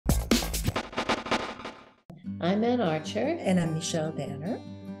I'm Ann Archer. And I'm Michelle Danner.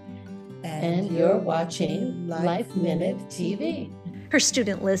 And you're watching Lifeminute TV. Her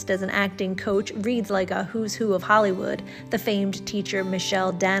student list as an acting coach reads like a who's who of Hollywood. The famed teacher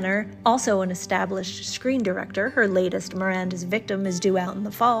Michelle Danner, also an established screen director, her latest Miranda's Victim is due out in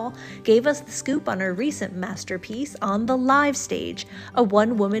the fall, gave us the scoop on her recent masterpiece on the live stage, a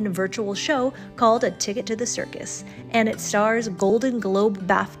one-woman virtual show called A Ticket to the Circus. And it stars Golden Globe,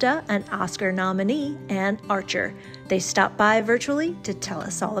 BAFTA, and Oscar nominee Ann Archer. They stopped by virtually to tell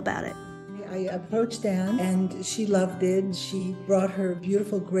us all about it. I approached Ann and she loved it. She brought her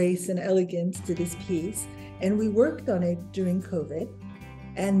beautiful grace and elegance to this piece. And we worked on it during COVID.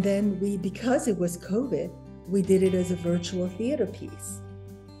 And then because it was COVID, we did it as a virtual theater piece.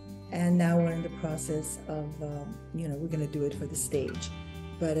 And now we're in the process of, we're going to do it for the stage.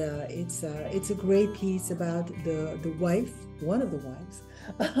 But it's a great piece about the wife, one of the wives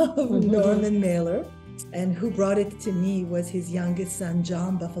of Norman Mailer. And who brought it to me was his youngest son,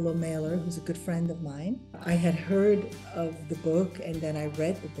 John Buffalo Mailer, who's a good friend of mine. I had heard of the book and then I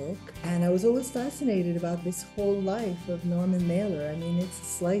read the book. And I was always fascinated about this whole life of Norman Mailer. I mean, it's a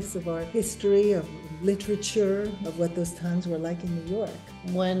slice of our history, of literature, of what those times were like in New York.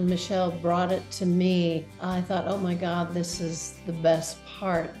 When Michelle brought it to me, I thought, oh my God, this is the best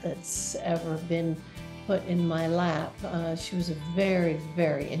part that's ever been put in my lap. She was a very,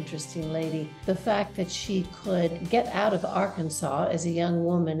 very interesting lady. The fact that she could get out of Arkansas as a young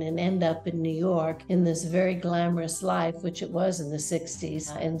woman and end up in New York in this very glamorous life, which it was in the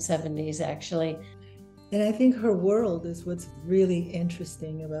 60s and 70s actually. And I think her world is what's really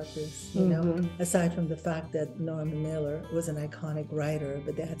interesting about this, you know, aside from the fact that Norman Mailer was an iconic writer,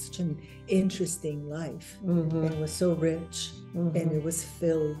 but they had such an interesting life and it was so rich and it was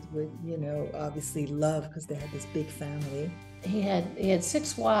filled with, obviously love because they had this big family. He had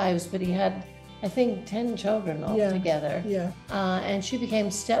 6 wives, but he had, I think, 10 children altogether. Yeah. And she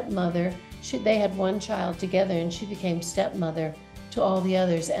became stepmother. They had 1 child together and she became stepmother to all the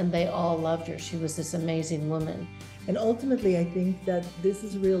others, and they all loved her. She was this amazing woman. And ultimately, I think that this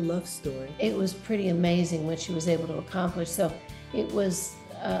is a real love story. It was pretty amazing what she was able to accomplish. So it was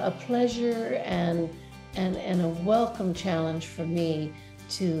a pleasure and a welcome challenge for me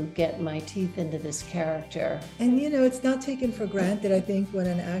to get my teeth into this character. And it's not taken for granted, I think, when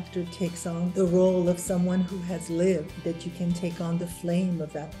an actor takes on the role of someone who has lived, that you can take on the flame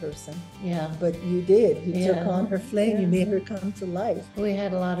of that person. Yeah. But you did. You took on her flame. You made her come to life. We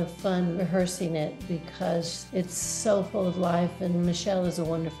had a lot of fun rehearsing it because it's so full of life, and Michelle is a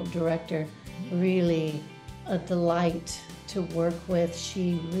wonderful director, really a delight to work with.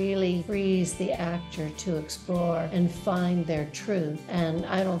 She really frees the actor to explore and find their truth. And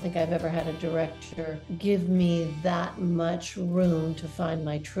I don't think I've ever had a director give me that much room to find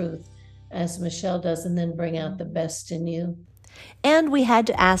my truth as Michelle does, and then bring out the best in you. And we had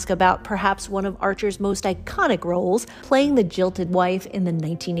to ask about perhaps one of Archer's most iconic roles, playing the jilted wife in the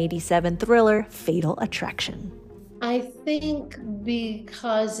 1987 thriller Fatal Attraction. I think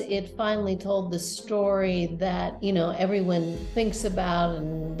because it finally told the story that, everyone thinks about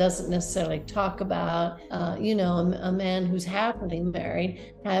and doesn't necessarily talk about, a man who's happily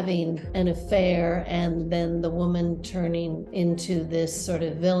married, having an affair, and then the woman turning into this sort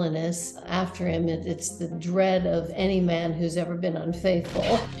of villainess after him. It's the dread of any man who's ever been unfaithful.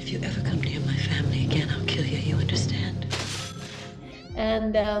 If you ever come near my family again, I'll kill you, you understand?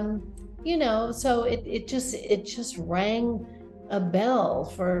 And, so it just rang a bell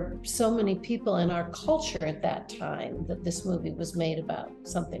for so many people in our culture at that time that this movie was made about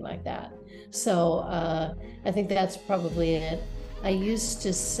something like that. So I think that's probably it. I used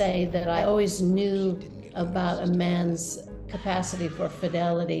to say that I always knew about a man's capacity for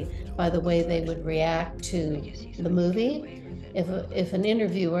fidelity by the way they would react to the movie. If an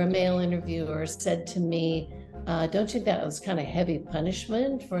interviewer, a male interviewer, said to me, don't you think that was kind of heavy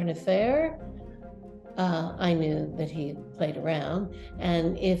punishment for an affair? I knew that he played around.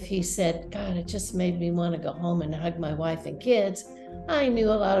 And if he said, God, it just made me want to go home and hug my wife and kids, I knew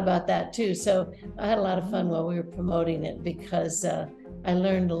a lot about that too. So I had a lot of fun while we were promoting it because I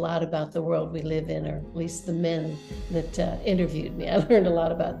learned a lot about the world we live in, or at least the men that interviewed me. I learned a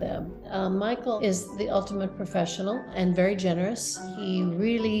lot about them. Michael is the ultimate professional and very generous. He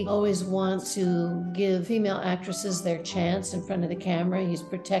really always wants to give female actresses their chance in front of the camera. He's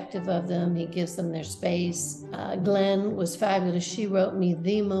protective of them. He gives them their space. Glenn was fabulous. She wrote me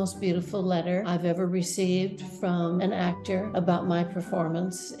the most beautiful letter I've ever received from an actor about my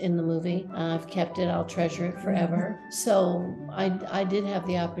performance in the movie. I've kept it. I'll treasure it forever. So I did have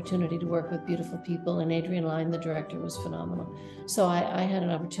the opportunity to work with beautiful people, and Adrian Lyne, the director, was phenomenal. So I had an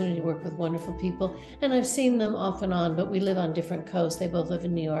opportunity to work with wonderful people, and I've seen them off and on, but we live on different coasts. They both live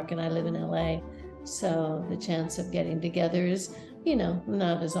in New York and I live in LA. So the chance of getting together is,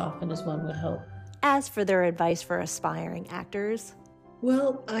 not as often as one would hope. As for their advice for aspiring actors?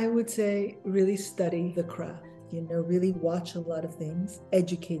 Well, I would say really study the craft. Really watch a lot of things,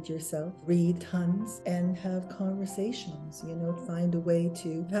 educate yourself, read tons, and have conversations. Find a way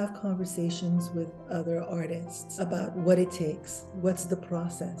to have conversations with other artists about what it takes, what's the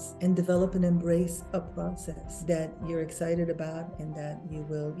process, and develop and embrace a process that you're excited about and that you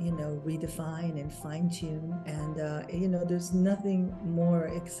will, redefine and fine tune. And, there's nothing more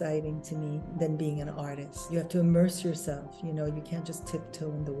exciting to me than being an artist. You have to immerse yourself. You can't just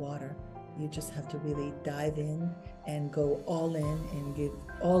tiptoe in the water. You just have to really dive in and go all in and give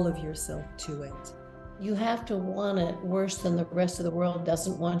all of yourself to it. You have to want it worse than the rest of the world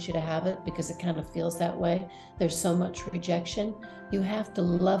doesn't want you to have it, because it kind of feels that way. There's so much rejection. You have to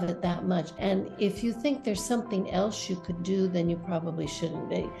love it that much. And if you think there's something else you could do, then you probably shouldn't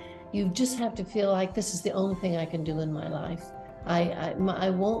be. You just have to feel like this is the only thing I can do in my life. I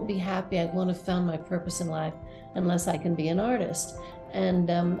won't be happy. I won't have found my purpose in life unless I can be an artist.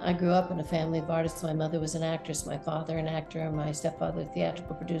 And I grew up in a family of artists. My mother was an actress, my father an actor, and my stepfather a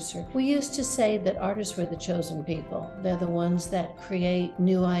theatrical producer. We used to say that artists were the chosen people. They're the ones that create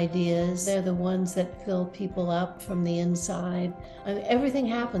new ideas. They're the ones that fill people up from the inside. Everything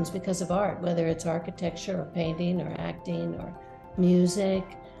happens because of art, whether it's architecture or painting or acting or music.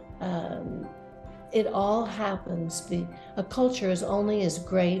 It all happens. A culture is only as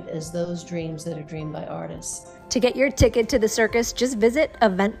great as those dreams that are dreamed by artists. To get your ticket to the circus, just visit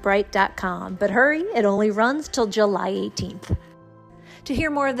eventbrite.com. But hurry, it only runs till July 18th. To hear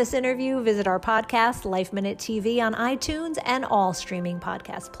more of this interview, visit our podcast, Lifeminute TV, on iTunes and all streaming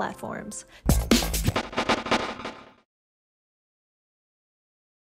podcast platforms.